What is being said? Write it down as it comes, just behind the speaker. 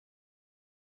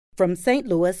from St.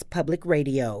 Louis Public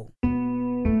Radio.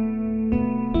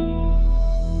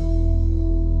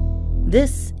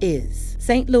 This is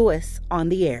St. Louis on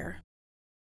the Air.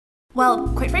 Well,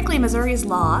 quite frankly, Missouri's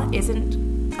law isn't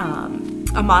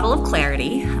a model of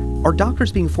clarity. Are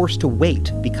doctors being forced to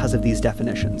wait because of these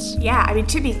definitions? Yeah, I mean,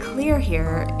 to be clear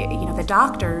here, the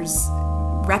doctors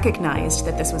recognized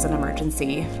that this was an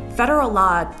emergency. Federal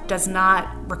law does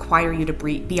not require you to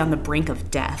be on the brink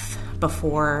of death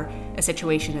before a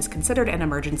situation is considered an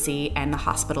emergency and the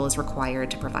hospital is required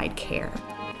to provide care.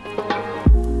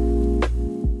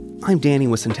 I'm Danny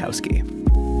Wicentowski.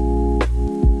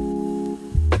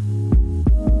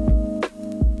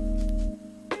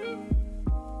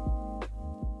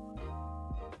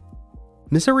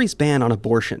 Missouri's ban on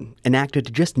abortion,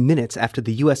 enacted just minutes after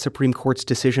the U.S. Supreme Court's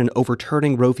decision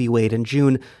overturning Roe v. Wade in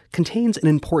June, contains an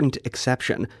important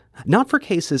exception, not for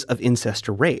cases of incest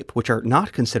or rape, which are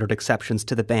not considered exceptions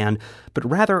to the ban, but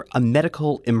rather a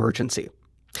medical emergency.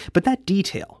 But that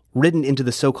detail, written into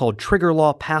the so-called trigger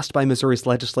law passed by Missouri's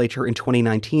legislature in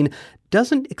 2019,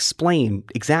 doesn't explain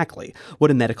exactly what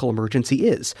a medical emergency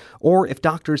is, or if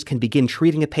doctors can begin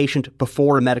treating a patient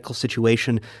before a medical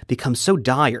situation becomes so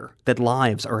dire that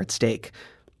lives are at stake.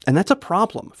 And that's a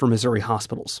problem for Missouri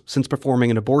hospitals, since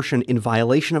performing an abortion in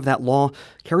violation of that law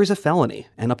carries a felony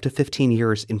and up to 15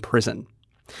 years in prison.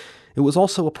 It was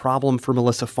also a problem for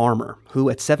Melissa Farmer, who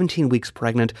at 17 weeks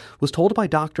pregnant was told by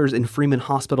doctors in Freeman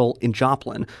Hospital in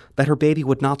Joplin that her baby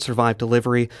would not survive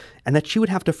delivery and that she would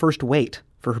have to first wait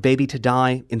for her baby to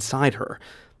die inside her.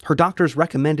 Her doctors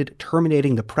recommended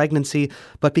terminating the pregnancy,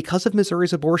 but because of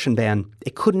Missouri's abortion ban,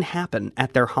 it couldn't happen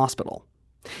at their hospital.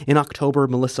 In October,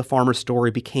 Melissa Farmer's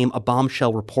story became a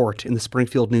bombshell report in the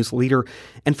Springfield News Leader,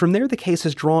 and from there the case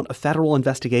has drawn a federal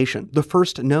investigation, the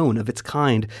first known of its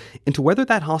kind, into whether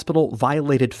that hospital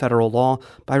violated federal law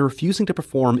by refusing to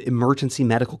perform emergency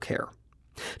medical care.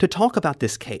 To talk about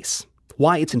this case,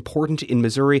 why it's important in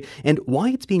Missouri, and why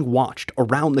it's being watched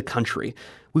around the country,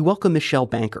 we welcome Michelle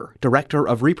Banker, Director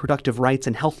of Reproductive Rights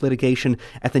and Health Litigation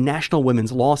at the National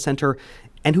Women's Law Center,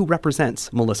 and who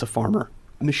represents Melissa Farmer.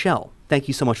 Michelle, thank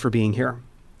you so much for being here.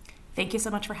 Thank you so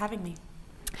much for having me.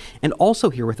 And also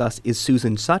here with us is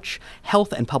Susan Such,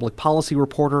 health and public policy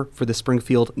reporter for the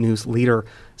Springfield News Leader.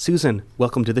 Susan,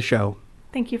 welcome to the show.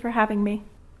 Thank you for having me.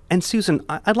 And Susan,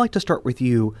 I'd like to start with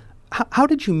you. How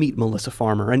did you meet Melissa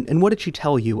Farmer, and what did she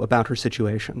tell you about her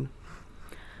situation?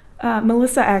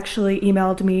 Melissa actually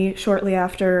emailed me shortly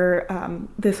after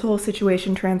this whole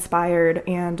situation transpired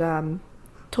and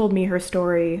told me her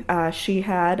story. She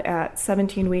had, at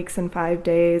 17 weeks and 5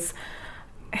 days,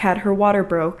 had her water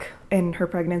broke in her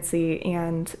pregnancy,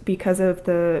 and because of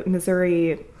the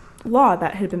Missouri law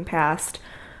that had been passed,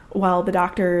 while the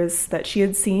doctors that she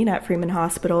had seen at Freeman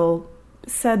Hospital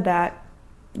said that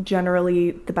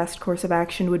generally the best course of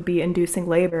action would be inducing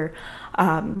labor,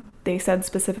 they said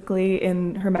specifically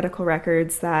in her medical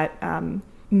records that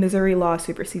Missouri law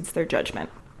supersedes their judgment.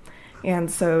 And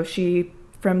so she,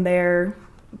 from there,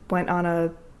 went on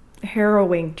a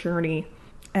harrowing journey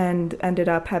and ended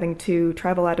up having to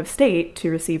travel out of state to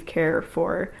receive care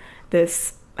for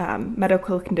this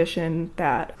medical condition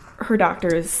that her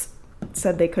doctors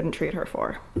said they couldn't treat her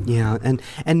for. Yeah,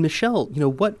 and Michelle,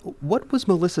 what was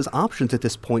Melissa's options at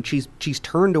this point? She's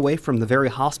turned away from the very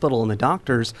hospital and the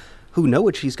doctors who know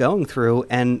what she's going through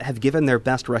and have given their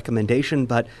best recommendation,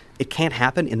 but it can't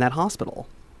happen in that hospital.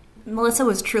 Melissa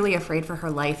was truly afraid for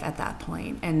her life at that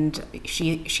point, and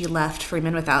she left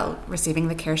Freeman without receiving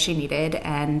the care she needed,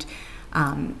 and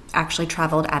actually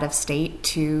traveled out of state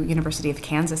to University of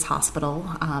Kansas Hospital,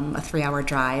 a 3-hour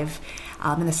drive.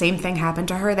 And the same thing happened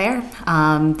to her there.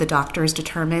 The doctors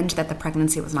determined that the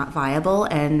pregnancy was not viable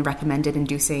and recommended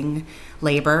inducing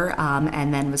labor,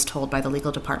 and then was told by the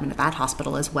legal department at that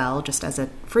hospital as well, just as at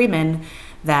Freeman,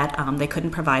 that they couldn't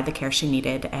provide the care she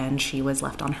needed, and she was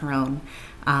left on her own,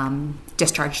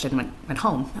 discharged and went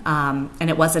home. And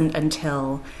it wasn't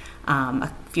until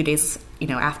a few days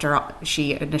after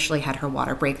she initially had her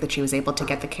water break that she was able to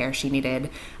get the care she needed,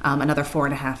 another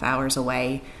 4.5 hours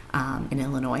away in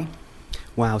Illinois.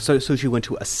 Wow. So she went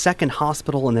to a second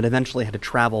hospital and then eventually had to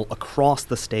travel across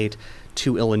the state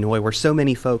to Illinois, where so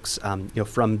many folks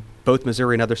from both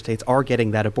Missouri and other states are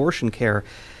getting that abortion care.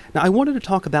 Now, I wanted to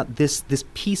talk about this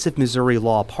piece of Missouri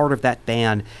law, part of that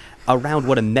ban, around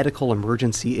what a medical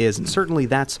emergency is, and certainly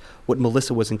that's what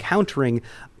Melissa was encountering.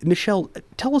 Michelle,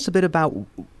 tell us a bit about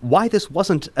why this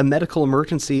wasn't a medical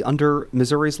emergency under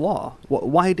Missouri's law.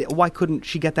 Why couldn't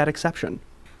she get that exception?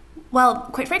 Well,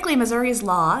 quite frankly, Missouri's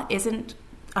law isn't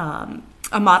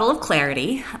a model of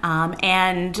clarity,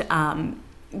 and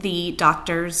the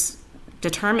doctors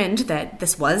determined that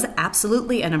this was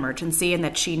absolutely an emergency and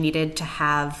that she needed to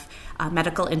have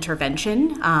medical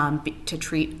intervention to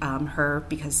treat her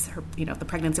because the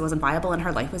pregnancy wasn't viable and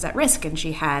her life was at risk. And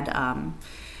she had,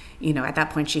 at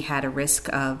that point, she had a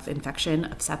risk of infection,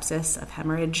 of sepsis, of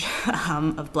hemorrhage,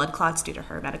 of blood clots due to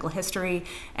her medical history,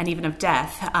 and even of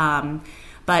death.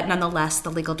 But nonetheless, the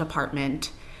legal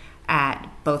department at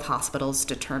both hospitals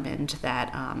determined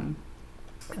that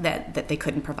that they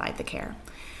couldn't provide the care.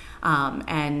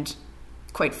 And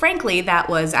quite frankly, that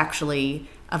was actually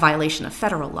a violation of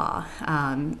federal law,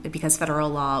 because federal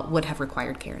law would have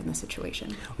required care in this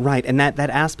situation. Right, and that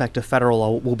aspect of federal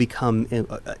law will become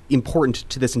important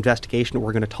to this investigation that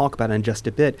we're going to talk about in just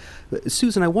a bit.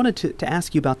 Susan, I wanted to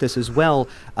ask you about this as well.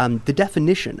 The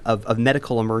definition of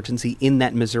medical emergency in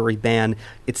that Missouri ban,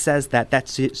 it says that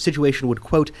situation would,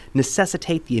 quote,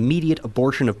 necessitate the immediate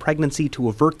abortion of pregnancy to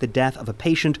avert the death of a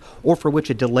patient or for which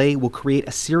a delay will create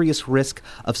a serious risk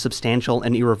of substantial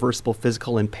and irreversible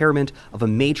physical impairment of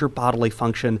a major bodily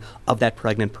function of that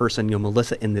pregnant person,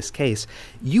 Melissa in this case.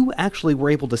 You actually were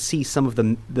able to see some of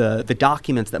the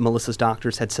documents that Melissa's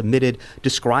doctors had submitted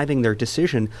describing their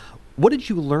decision. What did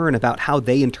you learn about how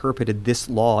they interpreted this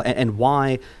law and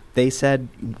why they said,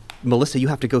 Melissa, you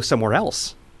have to go somewhere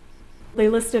else? They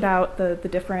listed out the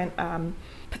different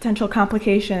potential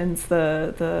complications,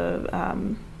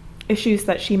 the issues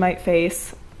that she might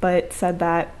face, but said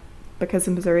that because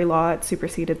of Missouri law, it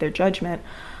superseded their judgment.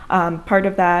 Part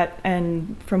of that,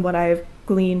 and from what I've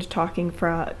gleaned talking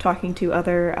to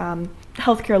other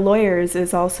healthcare lawyers,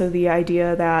 is also the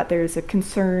idea that there's a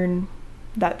concern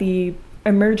that the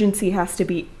emergency has to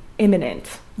be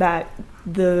imminent, that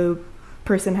the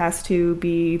person has to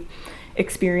be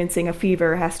experiencing a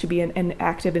fever, has to be an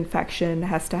active infection,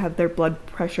 has to have their blood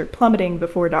pressure plummeting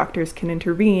before doctors can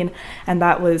intervene. And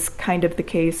that was kind of the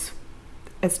case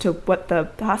as to what the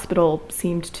hospital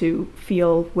seemed to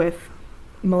feel with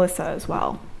Melissa as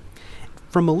well.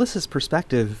 From Melissa's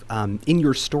perspective, in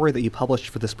your story that you published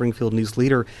for the Springfield News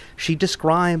Leader, she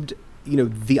described,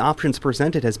 the options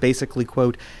presented as basically,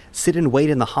 quote, sit and wait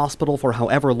in the hospital for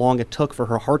however long it took for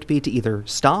her heartbeat to either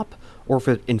stop or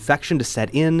for infection to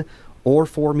set in or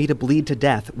for me to bleed to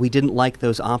death. We didn't like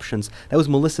those options. That was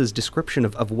Melissa's description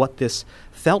of what this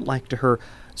felt like to her.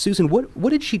 Susan, what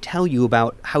did she tell you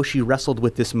about how she wrestled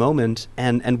with this moment,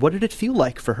 and what did it feel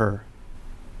like for her?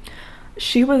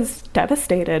 She was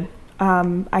devastated.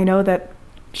 I know that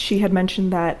she had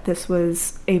mentioned that this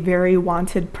was a very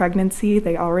wanted pregnancy.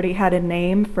 They already had a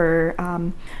name for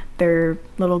their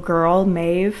little girl,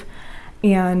 Maeve.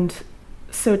 And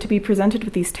so to be presented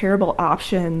with these terrible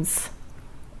options,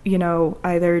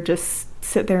 either just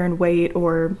sit there and wait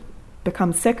or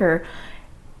become sicker,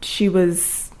 she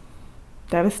was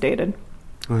devastated.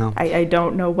 Wow. I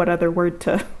don't know what other word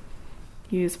to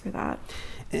use for that.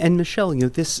 And Michelle,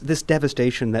 this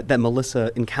devastation that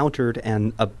Melissa encountered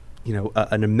and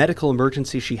a medical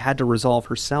emergency she had to resolve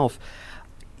herself,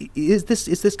 is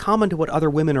this common to what other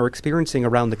women are experiencing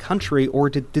around the country, or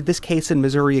did this case in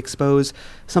Missouri expose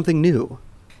something new?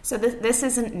 So this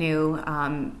isn't new.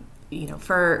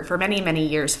 For many, many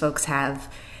years, folks have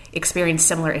experienced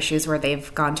similar issues where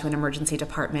they've gone to an emergency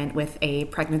department with a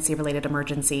pregnancy-related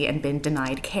emergency and been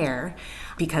denied care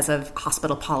because of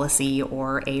hospital policy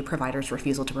or a provider's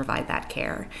refusal to provide that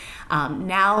care.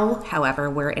 Now, however,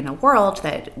 we're in a world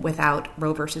that without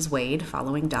Roe versus Wade,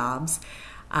 following Dobbs,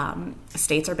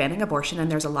 states are banning abortion and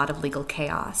there's a lot of legal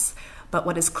chaos. But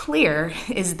what is clear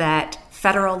is that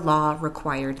federal law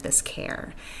required this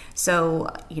care.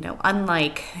 So,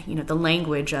 unlike, the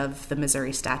language of the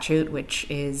Missouri statute, which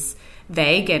is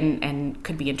vague and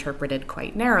could be interpreted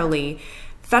quite narrowly,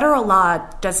 federal law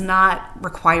does not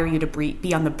require you to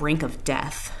be on the brink of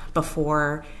death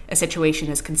before a situation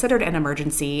is considered an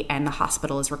emergency and the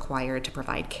hospital is required to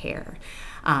provide care.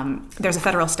 There's a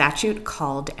federal statute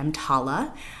called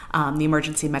EMTALA, the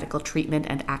Emergency Medical Treatment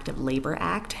and Active Labor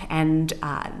Act, and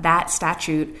that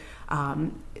statute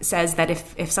says that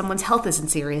if someone's health is in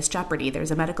serious jeopardy,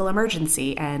 there's a medical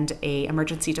emergency, and a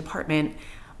emergency department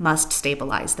must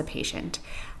stabilize the patient.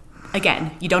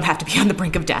 Again, you don't have to be on the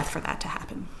brink of death for that to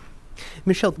happen.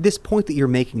 Michelle, this point that you're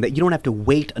making, that you don't have to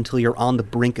wait until you're on the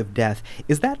brink of death,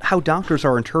 is that how doctors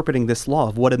are interpreting this law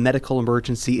of what a medical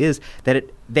emergency is, that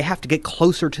they have to get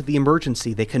closer to the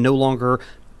emergency? They can no longer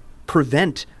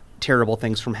prevent terrible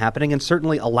things from happening, and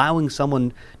certainly allowing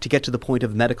someone to get to the point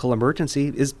of medical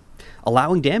emergency is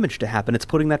allowing damage to happen. It's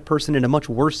putting that person in a much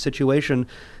worse situation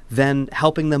than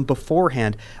helping them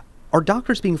beforehand. Are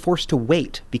doctors being forced to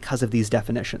wait because of these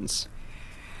definitions?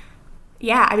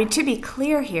 Yeah, to be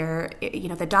clear here,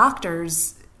 the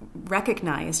doctors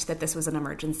recognized that this was an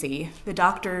emergency. The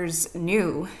doctors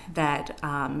knew that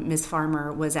Ms.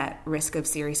 Farmer was at risk of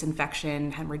serious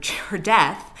infection, hemorrhage, or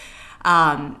death,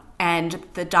 and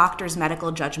the doctor's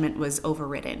medical judgment was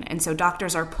overridden. And so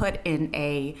doctors are put in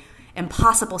a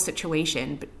impossible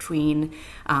situation between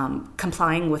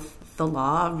complying with the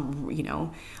law,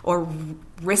 or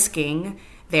risking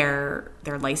their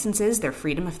licenses, their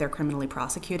freedom if they're criminally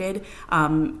prosecuted,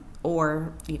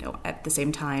 or at the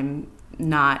same time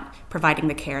not providing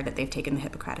the care that they've taken the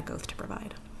Hippocratic Oath to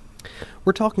provide.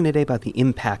 We're talking today about the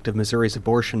impact of Missouri's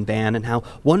abortion ban and how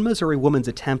one Missouri woman's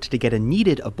attempt to get a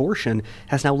needed abortion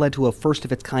has now led to a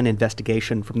first-of-its-kind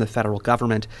investigation from the federal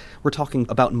government. We're talking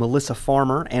about Melissa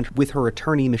Farmer and with her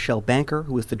attorney, Michelle Banker,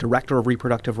 who is the Director of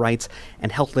Reproductive Rights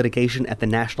and Health Litigation at the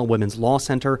National Women's Law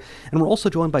Center. And we're also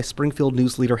joined by Springfield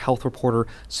News Leader health reporter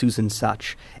Susan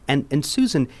Such. And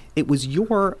Susan, it was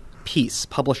your piece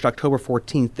published October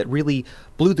 14th that really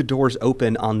blew the doors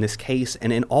open on this case,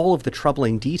 and in all of the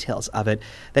troubling details of it.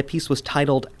 That piece was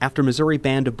titled, "After Missouri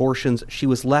Banned Abortions, She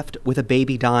Was Left with a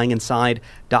Baby Dying Inside.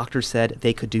 Doctors Said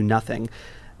They Could Do Nothing."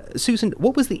 Susan,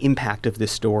 what was the impact of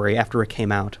this story after it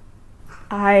came out?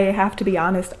 I have to be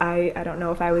honest, I don't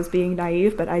know if I was being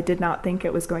naive, but I did not think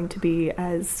it was going to be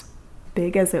as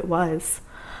big as it was.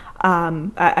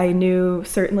 I knew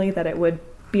certainly that it would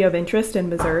be of interest in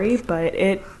Missouri, but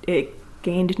it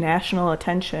gained national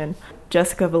attention.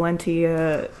 Jessica Valenti,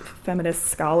 a feminist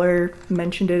scholar,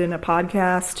 mentioned it in a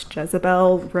podcast.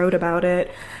 Jezebel wrote about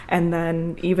it. And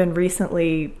then even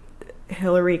recently,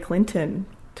 Hillary Clinton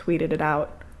tweeted it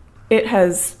out. It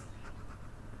has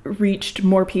reached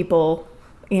more people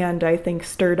and I think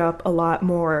stirred up a lot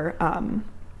more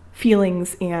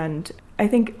feelings and I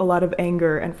think a lot of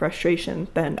anger and frustration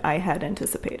than I had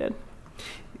anticipated.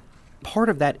 Part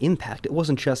of that impact, it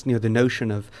wasn't just the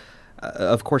notion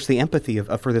of course, the empathy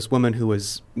for this woman who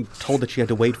was told that she had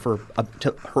to wait for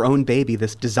her own baby,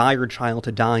 this desired child,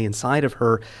 to die inside of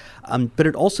her, but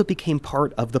it also became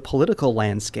part of the political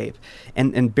landscape.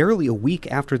 And barely a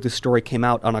week after this story came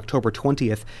out on October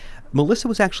 20th, Melissa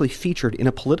was actually featured in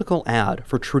a political ad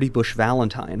for Trudy Busch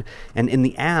Valentine. And in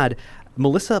the ad,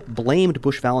 Melissa blamed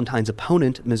Busch Valentine's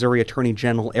opponent, Missouri Attorney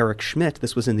General Eric Schmitt.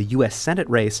 This was in the U.S. Senate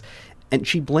race. And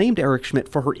she blamed Eric Schmitt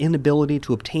for her inability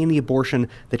to obtain the abortion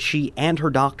that she and her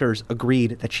doctors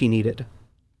agreed that she needed.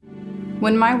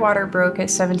 When my water broke at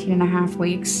 17 and a half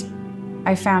weeks,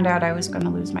 I found out I was going to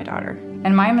lose my daughter.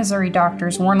 And my Missouri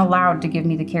doctors weren't allowed to give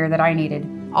me the care that I needed,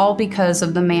 all because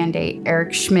of the mandate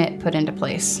Eric Schmitt put into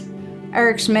place.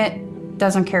 Eric Schmitt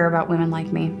doesn't care about women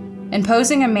like me.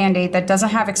 Imposing a mandate that doesn't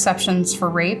have exceptions for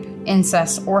rape,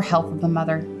 incest, or health of the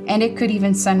mother, and it could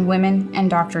even send women and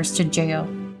doctors to jail.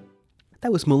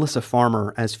 That was Melissa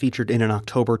Farmer, as featured in an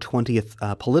October 20th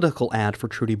political ad for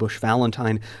Trudy Busch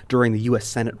Valentine during the U.S.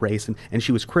 Senate race, and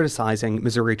she was criticizing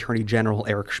Missouri Attorney General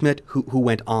Eric Schmitt, who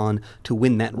went on to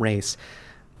win that race.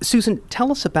 Susan,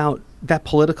 tell us about that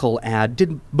political ad.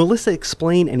 Did Melissa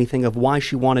explain anything of why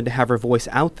she wanted to have her voice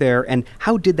out there, and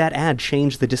how did that ad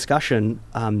change the discussion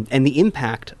and the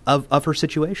impact of her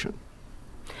situation?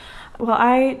 Well,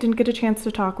 I didn't get a chance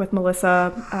to talk with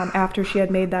Melissa after she had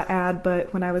made that ad,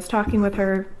 but when I was talking with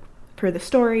her for the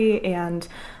story and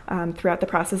throughout the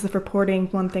process of reporting,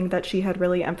 one thing that she had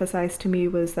really emphasized to me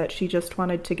was that she just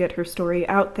wanted to get her story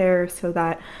out there so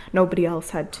that nobody else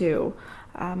had to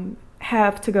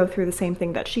have to go through the same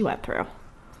thing that she went through.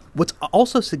 What's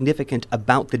also significant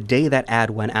about the day that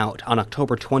ad went out on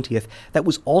October 20th, that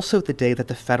was also the day that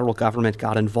the federal government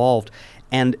got involved,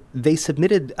 and they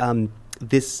submitted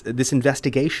this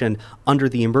investigation under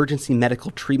the Emergency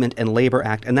Medical Treatment and Labor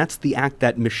Act, and that's the act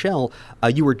that, Michelle,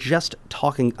 you were just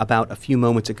talking about a few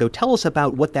moments ago. Tell us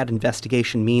about what that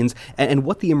investigation means and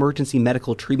what the Emergency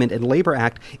Medical Treatment and Labor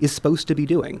Act is supposed to be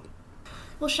doing.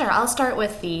 Well, sure. I'll start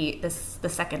with the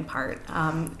second part.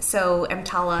 So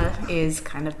EMTALA is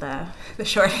kind of the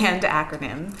shorthand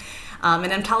acronym.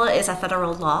 And EMTALA is a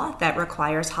federal law that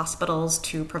requires hospitals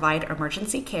to provide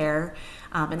emergency care,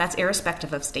 and that's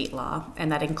irrespective of state law,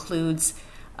 and that includes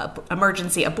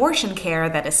emergency abortion care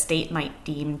that a state might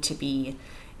deem to be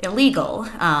illegal.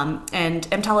 And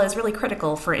EMTALA is really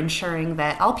critical for ensuring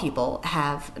that all people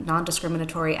have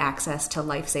non-discriminatory access to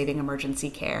life-saving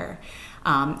emergency care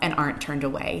and aren't turned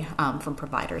away from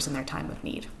providers in their time of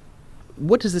need.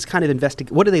 What does this kind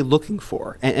of what are they looking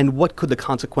for, and what could the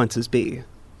consequences be?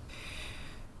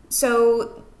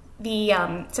 So the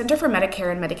Center for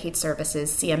Medicare and Medicaid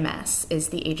Services, CMS, is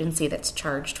the agency that's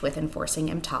charged with enforcing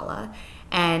EMTALA.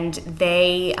 And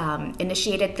they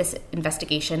initiated this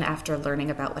investigation after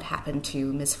learning about what happened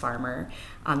to Ms. Farmer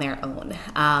on their own.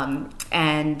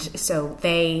 And so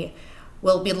they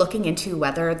We'll be looking into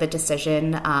whether the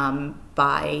decision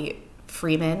by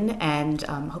Freeman, and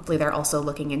hopefully they're also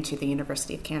looking into the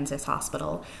University of Kansas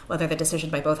Hospital, whether the decision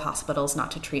by both hospitals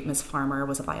not to treat Ms. Farmer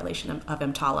was a violation of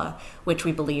EMTALA, which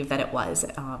we believe that it was,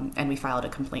 and we filed a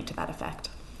complaint to that effect.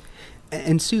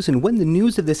 And Susan, when the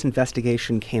news of this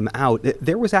investigation came out,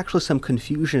 there was actually some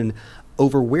confusion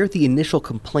over where the initial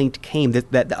complaint came,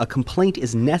 that a complaint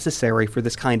is necessary for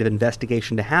this kind of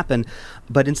investigation to happen.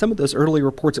 But in some of those early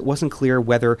reports, it wasn't clear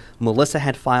whether Melissa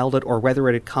had filed it or whether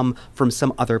it had come from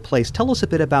some other place. Tell us a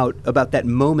bit about that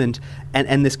moment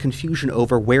and this confusion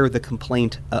over where the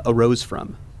complaint arose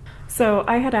from. So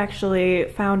I had actually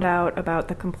found out about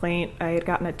the complaint. I had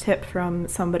gotten a tip from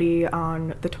somebody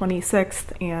on the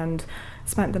 26th and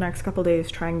spent the next couple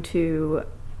days trying to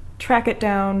track it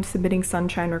down, submitting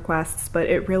sunshine requests, but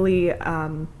it really,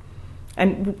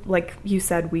 and like you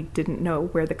said, we didn't know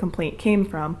where the complaint came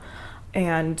from,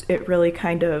 and it really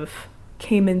kind of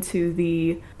came into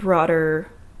the broader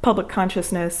public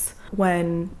consciousness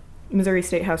when Missouri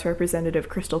State House Representative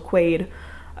Crystal Quaid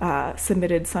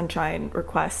submitted sunshine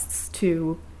requests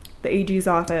to the AG's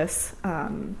office,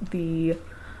 the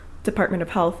Department of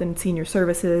Health and Senior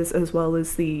Services, as well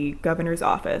as the governor's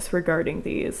office regarding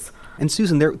these. And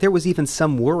Susan, there was even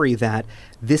some worry that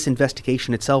this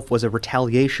investigation itself was a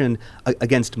retaliation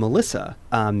against Melissa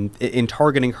in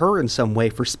targeting her in some way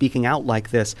for speaking out like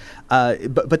this.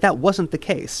 But that wasn't the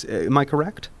case. Am I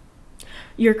correct?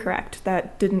 You're correct.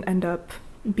 That didn't end up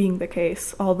being the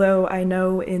case. Although I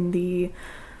know in the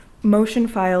motion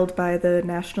filed by the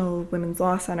National Women's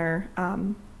Law Center,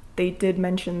 they did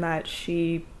mention that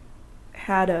she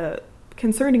had a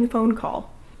concerning phone call.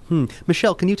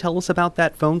 Michelle, can you tell us about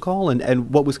that phone call and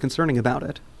what was concerning about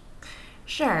it?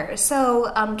 Sure.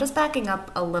 So just backing up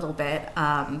a little bit,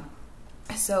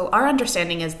 so our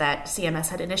understanding is that CMS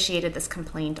had initiated this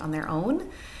complaint on their own,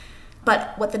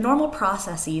 but what the normal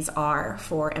processes are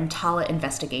for EMTALA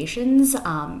investigations,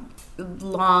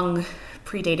 long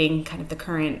predating kind of the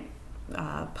current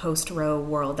post-Roe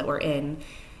world that we're in,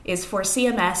 is for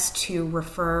CMS to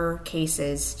refer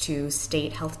cases to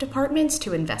state health departments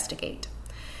to investigate.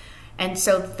 And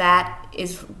so that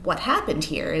is what happened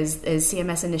here, is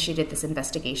CMS initiated this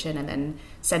investigation and then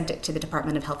sent it to the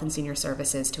Department of Health and Senior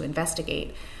Services to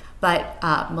investigate. But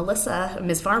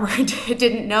Ms. Farmer,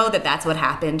 didn't know that that's what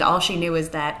happened. All she knew is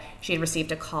that she had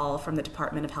received a call from the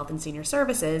Department of Health and Senior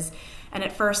Services. And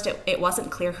at first, it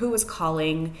wasn't clear who was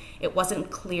calling. It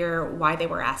wasn't clear why they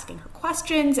were asking her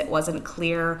questions. It wasn't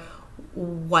clear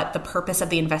what the purpose of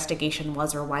the investigation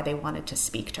was or why they wanted to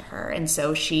speak to her. And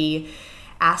so she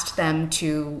asked them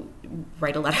to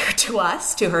write a letter to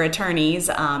us, to her attorneys,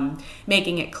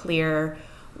 making it clear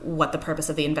what the purpose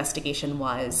of the investigation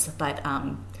was. But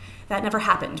that never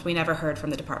happened. We never heard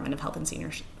from the Department of Health and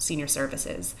Senior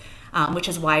Services, which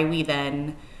is why we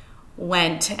then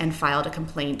went and filed a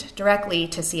complaint directly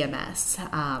to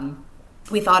CMS.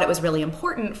 We thought it was really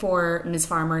important for Ms.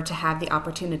 Farmer to have the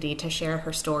opportunity to share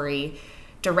her story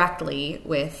directly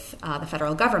with the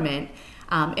federal government,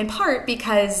 in part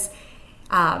because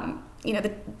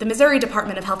the Missouri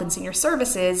Department of Health and Senior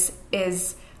Services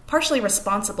is partially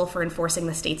responsible for enforcing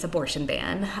the state's abortion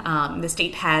ban. The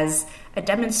state has a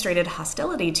demonstrated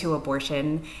hostility to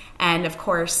abortion, and of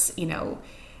course,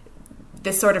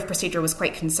 this sort of procedure was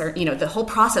quite the whole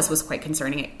process was quite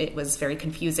concerning. It was very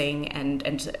confusing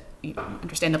and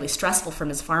understandably stressful for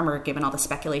Ms. Farmer, given all the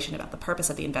speculation about the purpose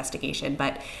of the investigation.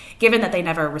 But given that they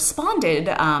never responded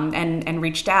and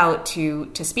reached out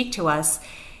to speak to us,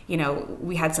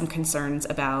 we had some concerns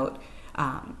about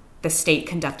the state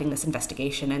conducting this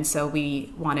investigation. And so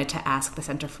we wanted to ask the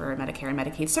Center for Medicare and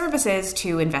Medicaid Services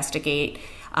to investigate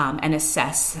and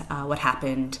assess what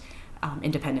happened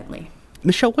independently.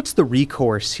 Michelle, what's the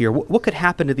recourse here? What could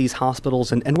happen to these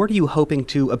hospitals, and what are you hoping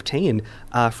to obtain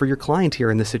for your client here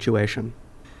in this situation?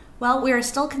 Well, we are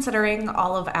still considering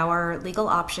all of our legal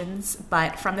options,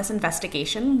 but from this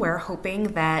investigation, we're hoping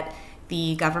that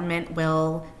the government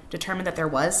will determine that there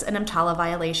was an EMTALA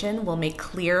violation, will make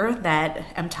clear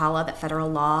that EMTALA, that federal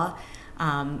law,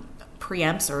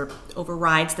 preempts or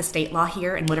overrides the state law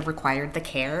here and would have required the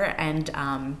care, and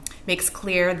makes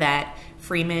clear that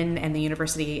Freeman and the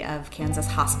University of Kansas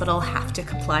Hospital have to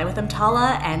comply with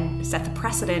EMTALA and set the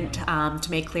precedent to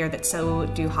make clear that so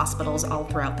do hospitals all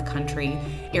throughout the country,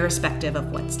 irrespective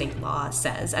of what state law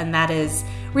says. And that is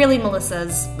really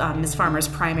Ms. Farmer's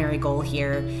primary goal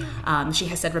here. She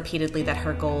has said repeatedly that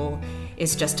her goal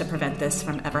is just to prevent this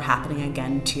from ever happening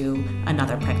again to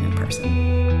another pregnant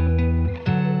person.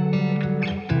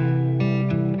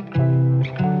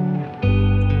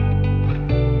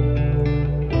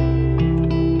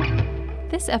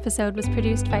 This episode was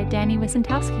produced by Danny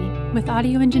Wysentowski, with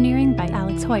audio engineering by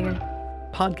Alex Hoyer.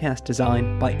 Podcast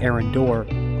design by Aaron Dorr.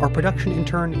 Our production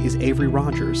intern is Avery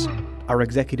Rogers. Our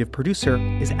executive producer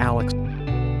is Alex.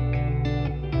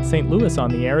 St. Louis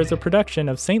on the Air is a production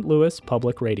of St. Louis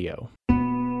Public Radio.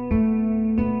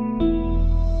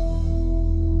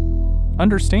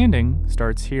 Understanding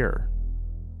starts here.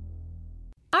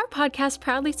 Our podcast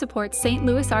proudly supports St.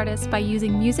 Louis artists by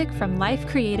using music from Life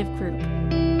Creative Group.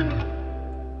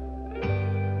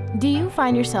 Do you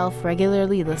find yourself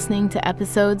regularly listening to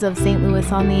episodes of St.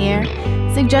 Louis on the Air?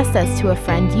 Suggest us to a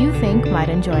friend you think might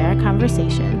enjoy our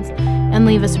conversations, and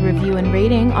leave us a review and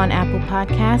rating on Apple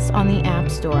Podcasts on the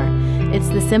App Store. It's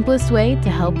the simplest way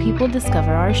to help people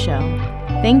discover our show.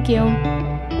 Thank you.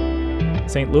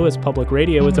 St. Louis Public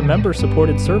Radio is a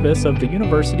member-supported service of the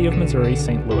University of Missouri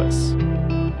St. Louis.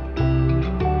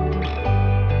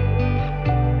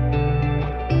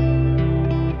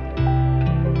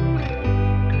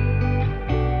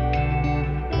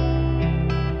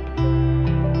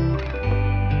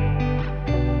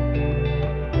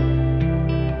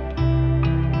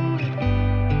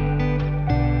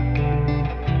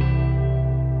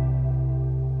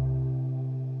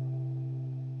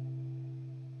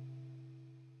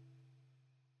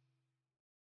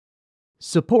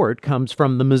 Support comes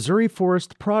from the Missouri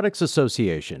Forest Products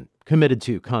Association, committed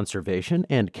to conservation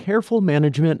and careful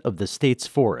management of the state's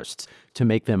forests to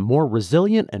make them more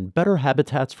resilient and better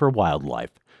habitats for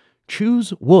wildlife.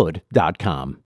 ChooseWood.com.